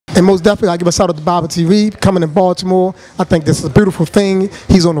And most definitely, I give a shout out to BABATV, coming in Baltimore. I think this is a beautiful thing.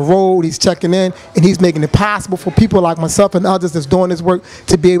 He's on the road, he's checking in, and he's making it possible for people like myself and others that's doing this work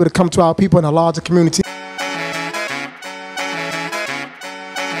to be able to come to our people in a larger community.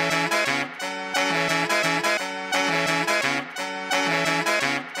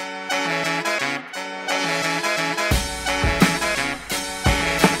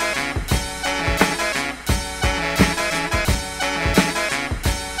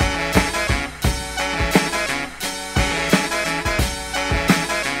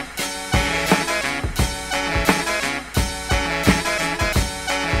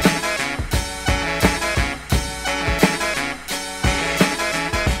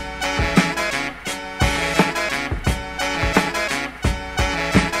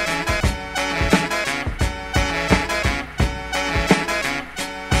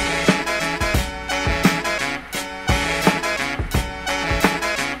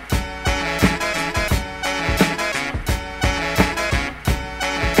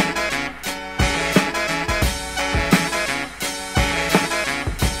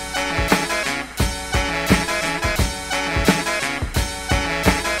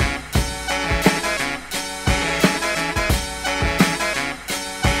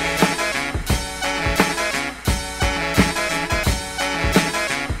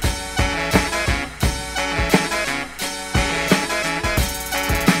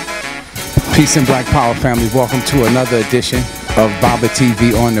 Peace and Black Power family, welcome to another edition of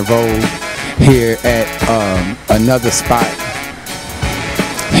BABATV on the road here at another spot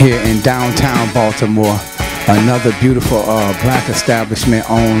here in downtown Baltimore. Another beautiful black establishment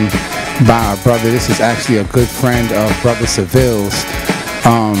owned by our brother. This is actually a good friend of Brother Seville's,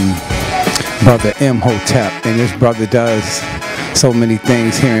 Brother Imhotep, and this brother does so many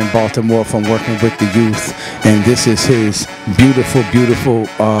things here in Baltimore, from working with the youth, and this is his beautiful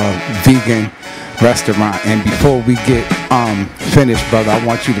vegan restaurant. And before we get finished, brother, I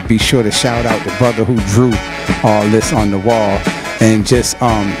want you to be sure to shout out the brother who drew all this on the wall, and just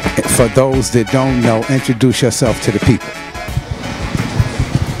for those that don't know, introduce yourself to the people.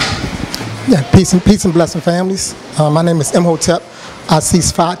 Yeah, peace and blessing families. My name is Imhotep. I see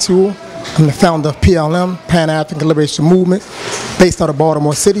Fatu. I'm the founder of PLM, Pan-African Liberation Movement, based out of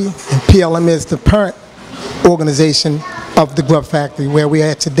Baltimore City, and PLM is the parent organization of the Grub Factory, where we're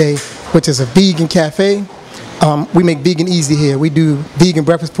at today, which is a vegan cafe. We make vegan easy here. We do vegan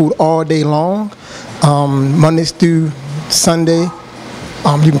breakfast food all day long, Mondays through Sunday.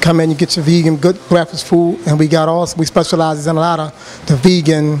 You can come in, you get your vegan good breakfast food, and we specialize in a lot of the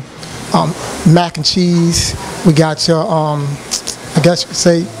vegan mac and cheese. We got your I guess you could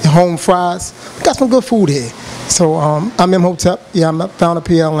say home fries. We got some good food here. So I'm Imhotep. Yeah, I'm the founder of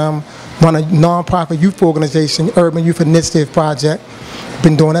PLM, run a non-profit youth organization, Urban Youth Initiative Project.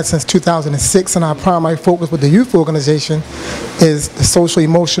 Been doing that since 2006, and our primary focus with the youth organization is the social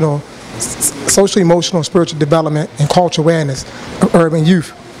emotional, spiritual development, and cultural awareness of urban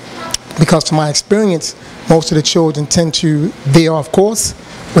youth. Because from my experience, most of the children tend to veer off course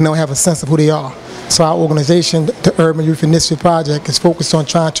when they don't have a sense of who they are. So our organization, the Urban Youth Initiative Project, is focused on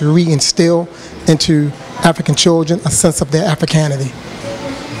trying to reinstill into African children a sense of their Africanity.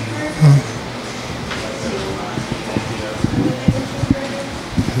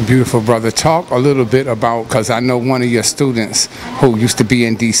 Beautiful, brother. Talk a little bit about, because I know one of your students who used to be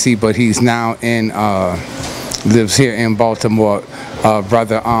in D.C., but he's now lives here in Baltimore,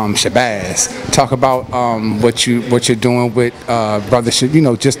 brother Shabazz. Talk about what you're doing with brother,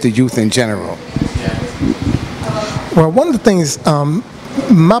 just the youth in general. Well, one of the things,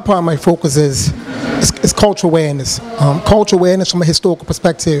 my primary focus is cultural awareness. Cultural awareness from a historical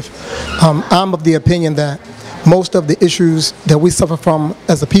perspective. I'm of the opinion that most of the issues that we suffer from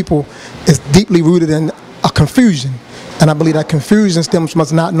as a people is deeply rooted in a confusion. And I believe that confusion stems from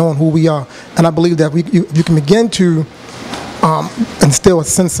us not knowing who we are. And I believe that you can begin to instill a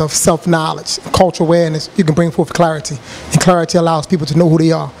sense of self-knowledge, cultural awareness. You can bring forth clarity. And clarity allows people to know who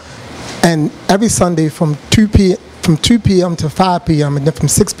they are. And every Sunday from 2 p.m. to 5 p.m. and then from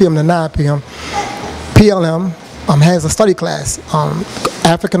 6 p.m. to 9 p.m., PLM has a study class,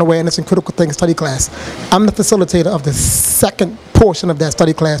 African Awareness and Critical Thinking study class. I'm the facilitator of the second portion of that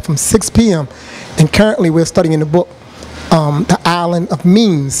study class from 6 p.m. And currently we're studying the book, The Island of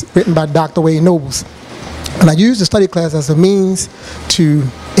Means, written by Dr. Wade Nobles. And I use the study class as a means to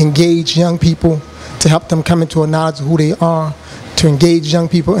engage young people, to help them come into a knowledge of who they are, to engage young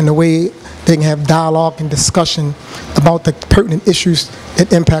people in a way they can have dialogue and discussion about the pertinent issues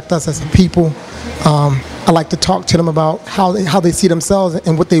that impact us as a people. I like to talk to them about how they see themselves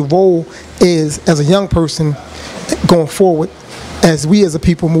and what their role is as a young person going forward as we as a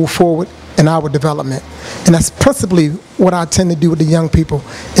people move forward in our development. And that's principally what I tend to do with the young people,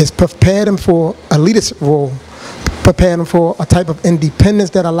 is prepare them for a leadership role, prepare them for a type of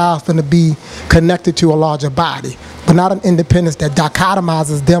independence that allows them to be connected to a larger body, but not an independence that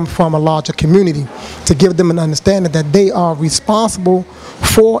dichotomizes them from a larger community, to give them an understanding that they are responsible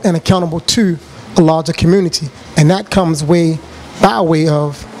for and accountable to a larger community. And that comes by way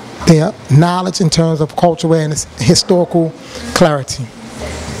of their knowledge in terms of cultural awareness, historical clarity.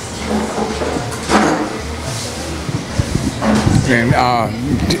 And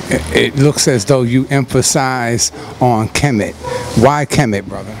it looks as though you emphasize on Kemet. Why Kemet,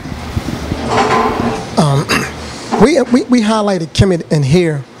 brother? We highlighted Kemet in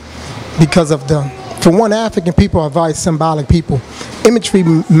here because of for one, African people are very symbolic people. Imagery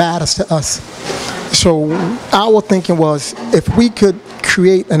matters to us. So our thinking was, if we could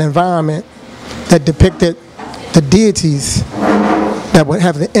create an environment that depicted the deities that would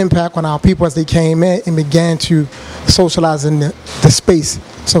have the impact on our people as they came in and began to socialize in the space.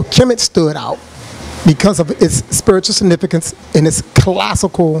 So Kemet stood out because of its spiritual significance and its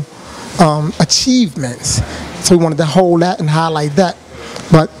classical achievements. So we wanted to hold that and highlight that.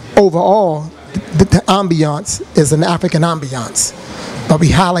 But overall, the ambiance is an African ambiance. But we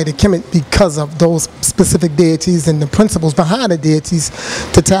highlighted Kemet because of those specific deities and the principles behind the deities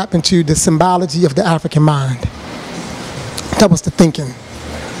to tap into the symbology of the African mind. That was the thinking.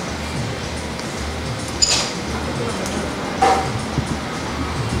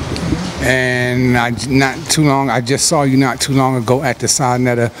 And I just saw you not too long ago at the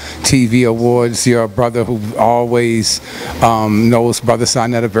Sonetta TV Awards. You're a brother who always knows Brother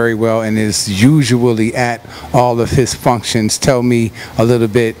Sonetta very well and is usually at all of his functions. Tell me a little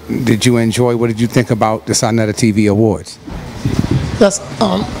bit, did you enjoy, what did you think about the Sonetta TV Awards? Yes,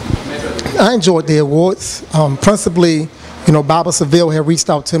 I enjoyed the awards. Principally, Baba Seville had reached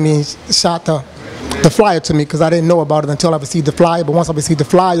out to me and shot the flyer to me, because I didn't know about it until I received the flyer. But once I received the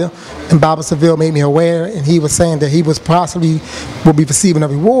flyer, and Baba Seville made me aware, and he was saying that he was possibly will be receiving a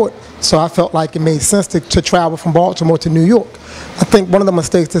reward, so I felt like it made sense to travel from Baltimore to New York. I think one of the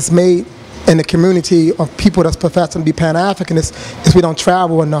mistakes that's made in the community of people that's professing to be Pan-Africanists is we don't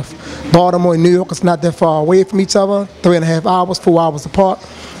travel enough. Baltimore and New York is not that far away from each other, 3.5 hours, 4 hours apart.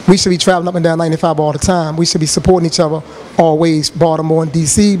 We should be traveling up and down 95 all the time. We should be supporting each other always, Baltimore and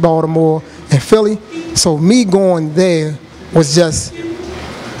DC, Baltimore and Philly. So me going there was just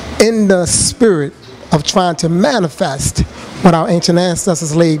in the spirit of trying to manifest what our ancient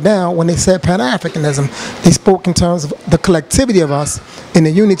ancestors laid down when they said Pan-Africanism. They spoke in terms of the collectivity of us and the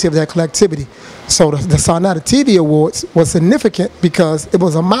unity of that collectivity. So the Sonetta TV Awards was significant because it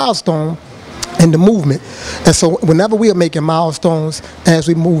was a milestone in the movement. And so whenever we are making milestones as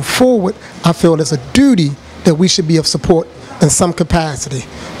we move forward, I feel there's a duty that we should be of support in some capacity.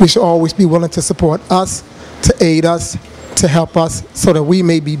 We should always be willing to support us, to aid us, to help us, so that we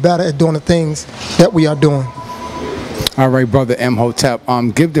may be better at doing the things that we are doing. All right, Brother Imhotep,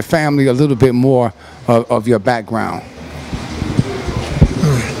 give the family a little bit more of your background.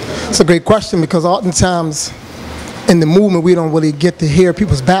 It's a great question, because oftentimes in the movement we don't really get to hear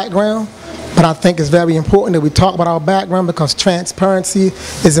people's background. But I think it's very important that we talk about our background, because transparency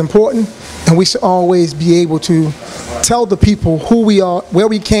is important, and we should always be able to tell the people who we are, where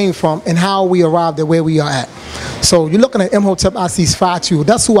we came from, and how we arrived at where we are at. So you're looking at Imhotep Assis Fatu.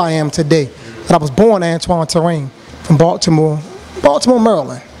 That's who I am today. But I was born Antoine Terrain from Baltimore,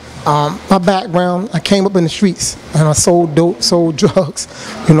 Maryland. My background, I came up in the streets, and I sold dope, sold drugs,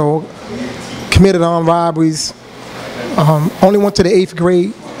 committed armed robberies. Only went to the 8th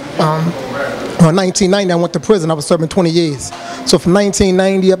grade. In 1990, I went to prison. I was serving 20 years. So from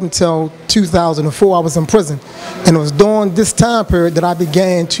 1990 up until 2004, I was in prison. And it was during this time period that I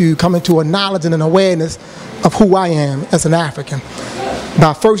began to come into a knowledge and an awareness of who I am as an African.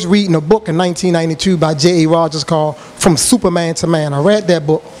 By first reading a book in 1992 by J.A. Rogers called From Superman to Man. I read that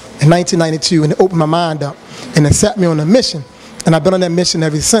book in 1992, and it opened my mind up, and it set me on a mission. And I've been on that mission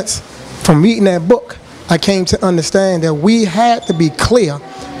ever since. From reading that book, I came to understand that we had to be clear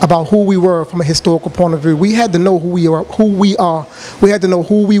about who we were from a historical point of view. We had to know who we are. We had to know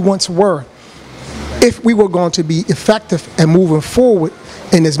who we once were. If we were going to be effective and moving forward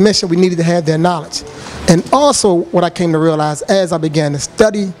in this mission, we needed to have that knowledge. And also, what I came to realize as I began to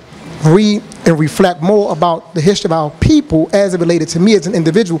study, read, and reflect more about the history of our people as it related to me as an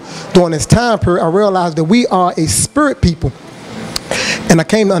individual during this time period, I realized that we are a spirit people. And I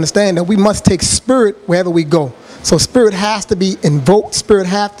came to understand that we must take spirit wherever we go. So spirit has to be invoked, spirit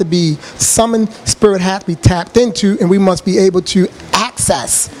has to be summoned, spirit has to be tapped into, and we must be able to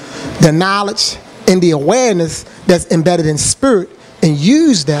access the knowledge and the awareness that's embedded in spirit, and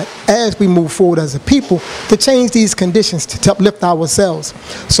use that as we move forward as a people to change these conditions, to uplift ourselves.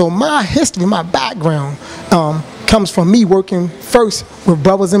 So my history, my background comes from me working first with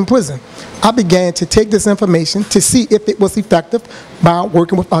brothers in prison. I began to take this information to see if it was effective by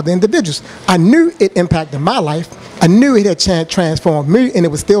working with other individuals. I knew it impacted my life. I knew it had transformed me, and it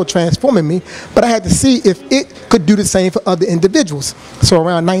was still transforming me, but I had to see if it could do the same for other individuals. So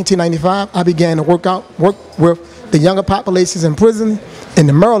around 1995, I began to work with the younger populations in prison, in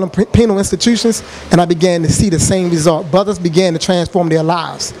the Maryland penal institutions, and I began to see the same result. Brothers began to transform their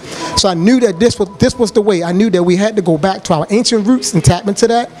lives. So I knew that this was the way. I knew that we had to go back to our ancient roots and tap into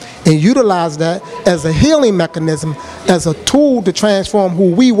that and utilize that as a healing mechanism, as a tool to transform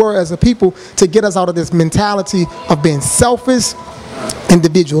who we were as a people, to get us out of this mentality of being selfish,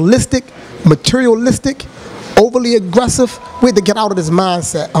 individualistic, materialistic, overly aggressive. We had to get out of this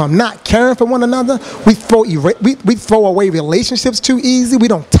mindset. Not caring for one another. We throw away relationships too easy. We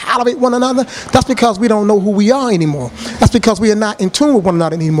don't tolerate one another. That's because we don't know who we are anymore. That's because we are not in tune with one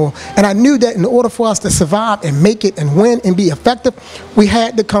another anymore. And I knew that in order for us to survive and make it and win and be effective, we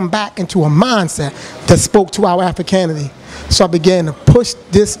had to come back into a mindset that spoke to our Africanity. So I began to push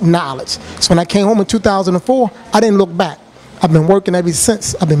this knowledge. So when I came home in 2004, I didn't look back. I've been working ever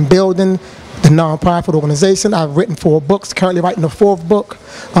since. I've been building the non-profit organization. I've written 4 books, currently writing the 4th book.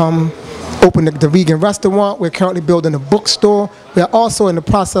 Opened the vegan restaurant. We're currently building a bookstore. We're also in the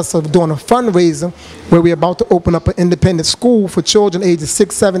process of doing a fundraiser where we're about to open up an independent school for children ages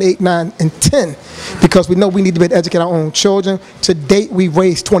 6, 7, 8, 9, and 10, because we know we need to be able to educate our own children. To date, we've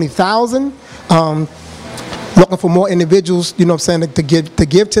raised $20,000. Looking for more individuals, you know what I'm saying, to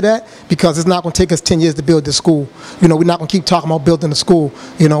give to that, because it's not going to take us 10 years to build this school. You know, we're not going to keep talking about building the school.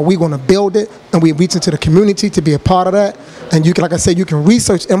 You know, we're going to build it, and we reach into the community to be a part of that. And you can, like I said, you can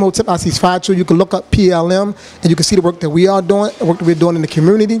research Imhotep IC5. You can look up PLM, and you can see the work that we are doing, the work that we're doing in the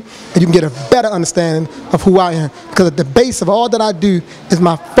community, and you can get a better understanding of who I am. Because at the base of all that I do is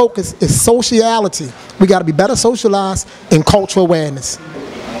my focus is sociality. We got to be better socialized in cultural awareness.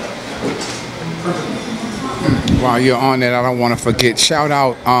 While you're on that, I don't want to forget, shout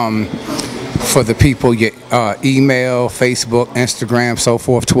out for the people, your email, Facebook, Instagram, so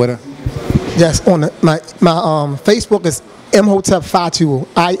forth, Twitter. Yes, on my Facebook is Imhotep Fatiu,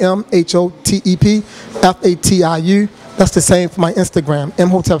 IMHOTEP FATIU. That's the same for my Instagram,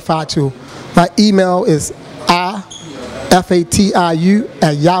 Imhotep Fatiu. My email is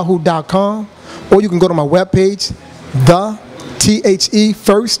ifatiu@yahoo.com, or you can go to my webpage,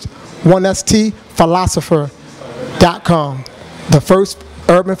 philosopher.com. The first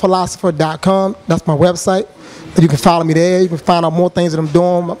urbanphilosopher.com. That's my website. You can follow me there. You can find out more things that I'm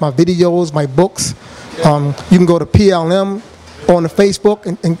doing, my videos, my books. You can go to PLM on the Facebook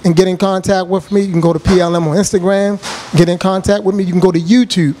and get in contact with me. You can go to PLM on Instagram, get in contact with me. You can go to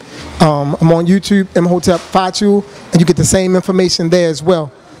YouTube. I'm on YouTube, Imhotep Fatiu, and you get the same information there as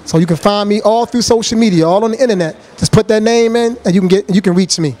well. So you can find me all through social media, all on the internet. Just put that name in, and you can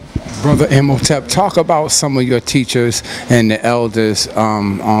reach me. Brother Imhotep, talk about some of your teachers and the elders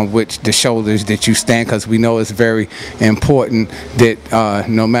on which the shoulders that you stand, because we know it's very important that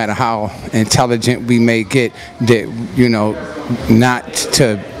no matter how intelligent we may get, that, you know, not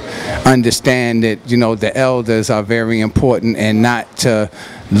to understand that, you know, the elders are very important, and not to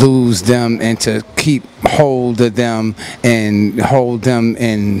lose them, and to keep hold of them and hold them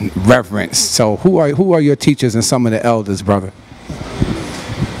in reverence. So who are your teachers and some of the elders, brother?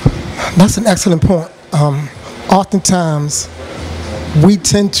 That's an excellent point. Oftentimes, we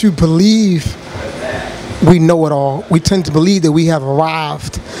tend to believe we know it all. We tend to believe that we have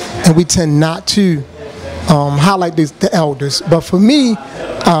arrived, and we tend not to highlight the elders. But for me,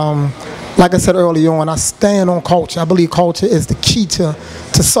 like I said earlier on, I stand on culture. I believe culture is the key to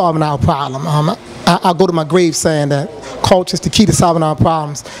solving our problem. I go to my grave saying that culture is the key to solving our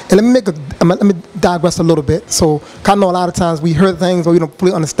problems. And let me digress a little bit. So I know a lot of times we hear things or we don't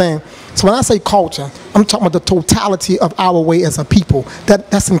fully understand. So when I say culture, I'm talking about the totality of our way as a people.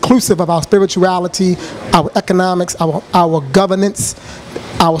 That's inclusive of our spirituality, our economics, our governance,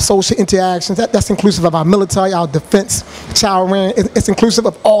 our social interactions. That's inclusive of our military, our defense, child rearing. It's inclusive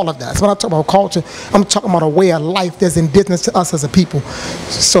of all of that. So when I talk about culture, I'm talking about a way of life that's indigenous to us as a people.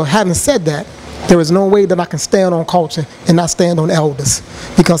 So having said that, there is no way that I can stand on culture and not stand on elders,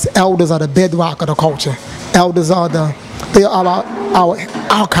 because elders are the bedrock of the culture. Elders are our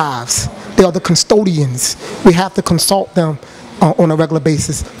archives. They are the custodians. We have to consult them on a regular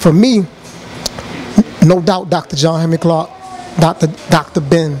basis. For me, no doubt, Dr. John Henry Clark, Dr.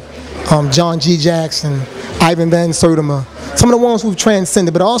 Ben, John G. Jackson, Ivan Van Sertima, some of the ones who've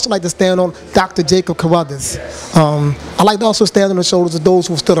transcended, but I also like to stand on Dr. Jacob Carruthers. I like to also stand on the shoulders of those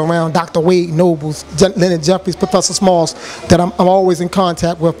who stood around, Dr. Wade Nobles, Leonard Jeffries, Professor Smalls, that I'm always in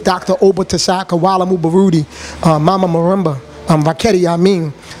contact with, Dr. Oba Tashaka, Walamu Barudi, Mama Marimba, Raketi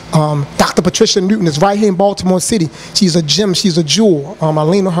Amin, Dr. Patricia Newton is right here in Baltimore City. She's a gem, she's a jewel. I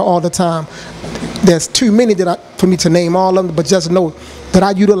lean on her all the time. There's too many for me to name all of them, but just know that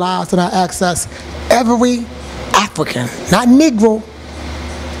I utilize and I access every African, not Negro,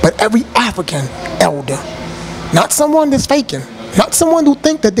 but every African elder. Not someone that's faking, not someone who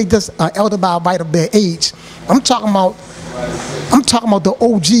think that they just are elder by right of their age. I'm talking about the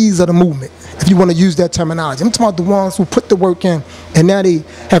OGs of the movement, if you want to use that terminology. I'm talking about the ones who put the work in, and now they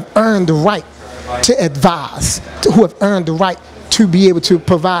have earned the right to advise, who have earned the right to be able to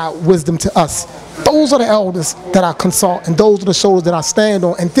provide wisdom to us. Those are the elders that I consult, and those are the shoulders that I stand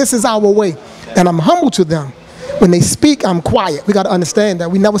on, and this is our way, and I'm humble to them. When they speak, I'm quiet. We got to understand that.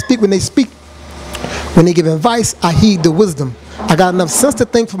 We never speak when they speak. When they give advice, I heed the wisdom. I got enough sense to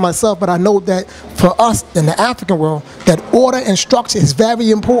think for myself, but I know that for us in the African world, that order and structure is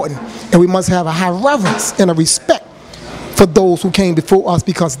very important, and we must have a high reverence and a respect for those who came before us,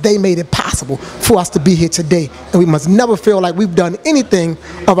 because they made it possible for us to be here today. And we must never feel like we've done anything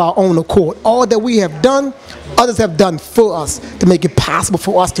of our own accord. All that we have done, others have done for us to make it possible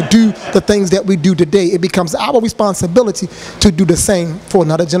for us to do the things that we do today. It becomes our responsibility to do the same for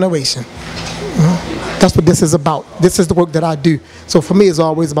another generation. That's what this is about. This is the work that I do. So for me, it's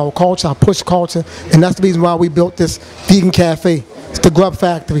always about culture. I push culture, and that's the reason why we built this vegan cafe. It's the Grub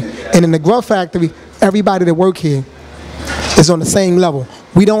Factory. And in the Grub Factory, everybody that work here is on the same level.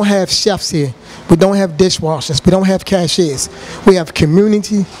 We don't have chefs here. We don't have dishwashers. We don't have cashiers. We have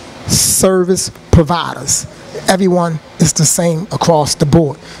community service providers. Everyone is the same across the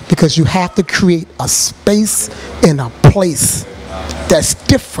board, because you have to create a space and a place that's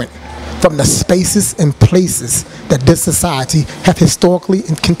different from the spaces and places that this society have historically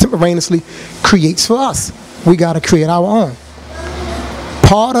and contemporaneously creates for us. We got to create our own.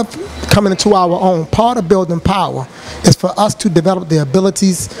 Part of coming into our own, part of building power, is for us to develop the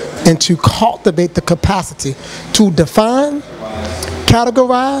abilities and to cultivate the capacity to define,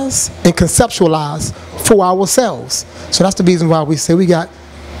 categorize, and conceptualize for ourselves. So that's the reason why we say we got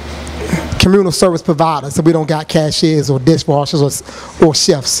communal service providers, so we don't got cashiers or dishwashers or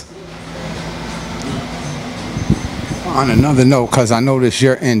chefs. On another note, because I noticed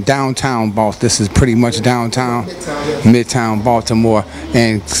you're in downtown Baltimore, this is pretty much downtown, Midtown Baltimore,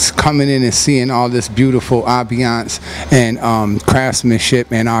 and coming in and seeing all this beautiful ambiance and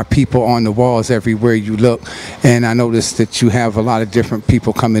craftsmanship and our people on the walls everywhere you look. And I noticed that you have a lot of different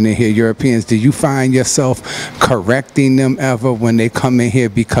people coming in here, Europeans. Do you find yourself correcting them ever when they come in here?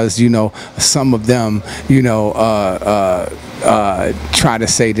 Because, you know, some of them, you know, try to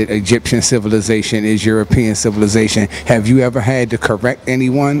say that Egyptian civilization is European civilization. Have you ever had to correct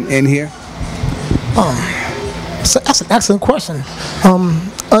anyone in here? So that's an excellent question.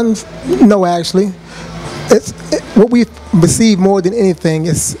 No, actually. What we receive more than anything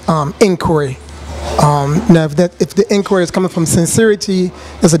is inquiry. Now, if the inquiry is coming from sincerity,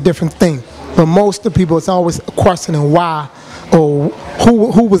 it's a different thing. But most of the people, it's always questioning why, or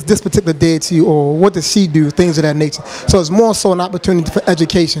who was this particular deity, or what does she do, things of that nature. So it's more so an opportunity for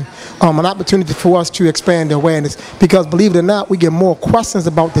education, an opportunity for us to expand the awareness, because believe it or not, we get more questions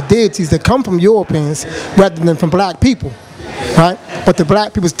about the deities that come from Europeans rather than from black people, right? But the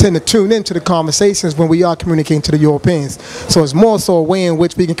black people tend to tune into the conversations when we are communicating to the Europeans. So it's more so a way in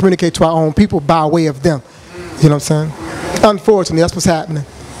which we can communicate to our own people by way of them. You know what I'm saying? Unfortunately, that's what's happening.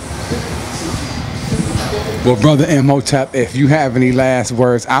 Well, Brother Imhotep, if you have any last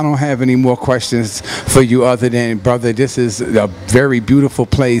words, I don't have any more questions for you other than, brother, this is a very beautiful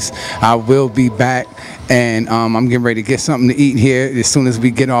place. I will be back, and I'm getting ready to get something to eat here as soon as we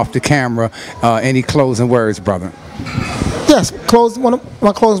get off the camera. Any closing words, brother? Yes, one of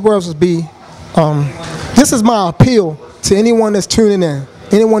my closing words would be, this is my appeal to anyone that's tuning in,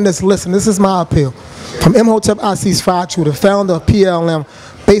 anyone that's listening. This is my appeal. From Imhotep Assis Fatu, the founder of PLM,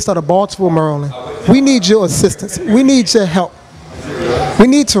 based out of Baltimore, Maryland. We need your assistance. We need your help. We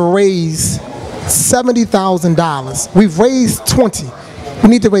need to raise $70,000. We've raised 20. We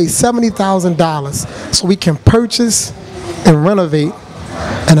need to raise $70,000 so we can purchase and renovate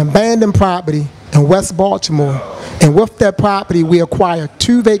an abandoned property in West Baltimore. And with that property, we acquire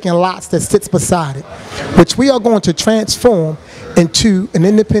 2 vacant lots that sits beside it, which we are going to transform into an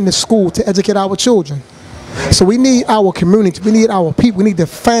independent school to educate our children. So we need our community, we need our people, we need the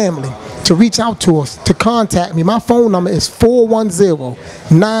family to reach out to us, to contact me. My phone number is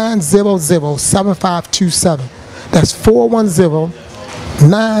 410-900-7527. That's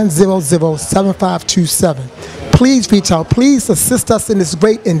 410-900-7527. Please reach out. Please assist us in this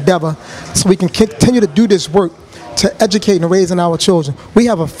great endeavor so we can continue to do this work to educate and raising our children. We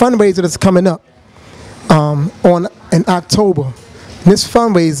have a fundraiser that's coming up in October. This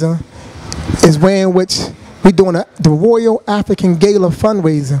fundraiser is way in which we're doing the Royal African Gala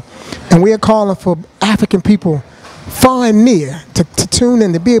fundraiser, and we are calling for African people far and near to tune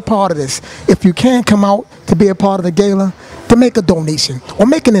in, to be a part of this. If you can't come out to be a part of the gala, to make a donation or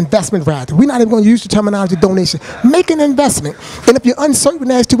make an investment rather. We're not even going to use the terminology donation. Make an investment. And if you're uncertain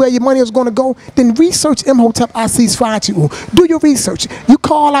as to where your money is going to go, then research Imhotep Asis Fatu. Do your research. You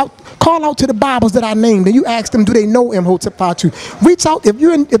call out to the Bibles that I named and you ask them, do they know Imhotep Fatu? Reach out, if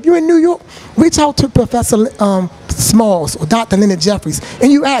you're in New York, reach out to Professor Smalls or Dr. Leonard Jeffries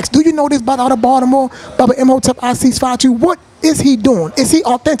and you ask, do you know this brother out of Baltimore, Baba Imhotep Asis Fatu? What is he doing? Is he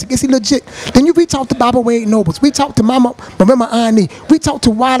authentic? Is he legit? Then you reach out to Baba Wade Nobles. Reach out to Mama Ani. Reach out to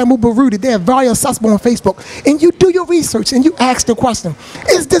Walamu Barudi. They're very accessible on Facebook. And you do your research and you ask the question,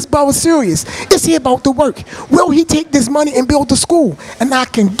 is this brother serious? Is he about to work? Will he take this money and build a school? And I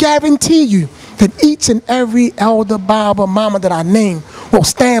can guarantee you that each and every elder, Baba, Mama that I name will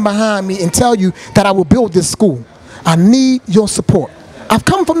stand behind me and tell you that I will build this school. I need your support. I've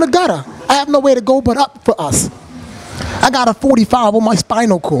come from the gutter. I have nowhere to go but up for us. I got a 45 on my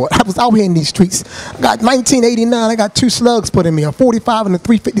spinal cord. I was out here in these streets. I got 1989, I got 2 slugs put in me, a 45 and a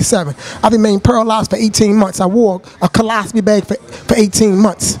 357. I remained paralyzed for 18 months. I wore a colostomy bag for 18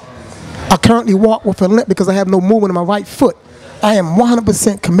 months. I currently walk with a limp because I have no movement in my right foot. I am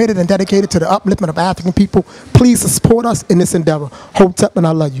 100% committed and dedicated to the upliftment of African people. Please support us in this endeavor. HOTEP, and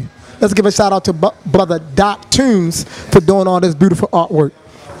I love you. Let's give a shout out to Brother Doc Tunes for doing all this beautiful artwork.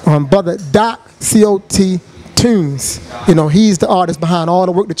 Brother Doc, C-O-T, Tunes, you know, he's the artist behind all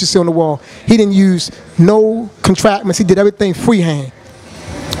the work that you see on the wall. He didn't use no contractments. He did everything freehand.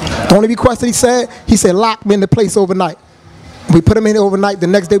 The only request that he said, lock me in the place overnight. We put him in overnight. The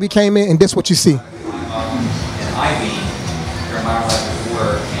next day we came in, and this is what you see. An IV, your myelin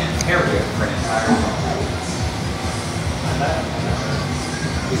word, and hair whip for an entire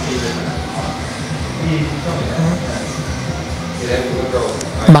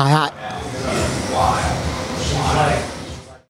My eye.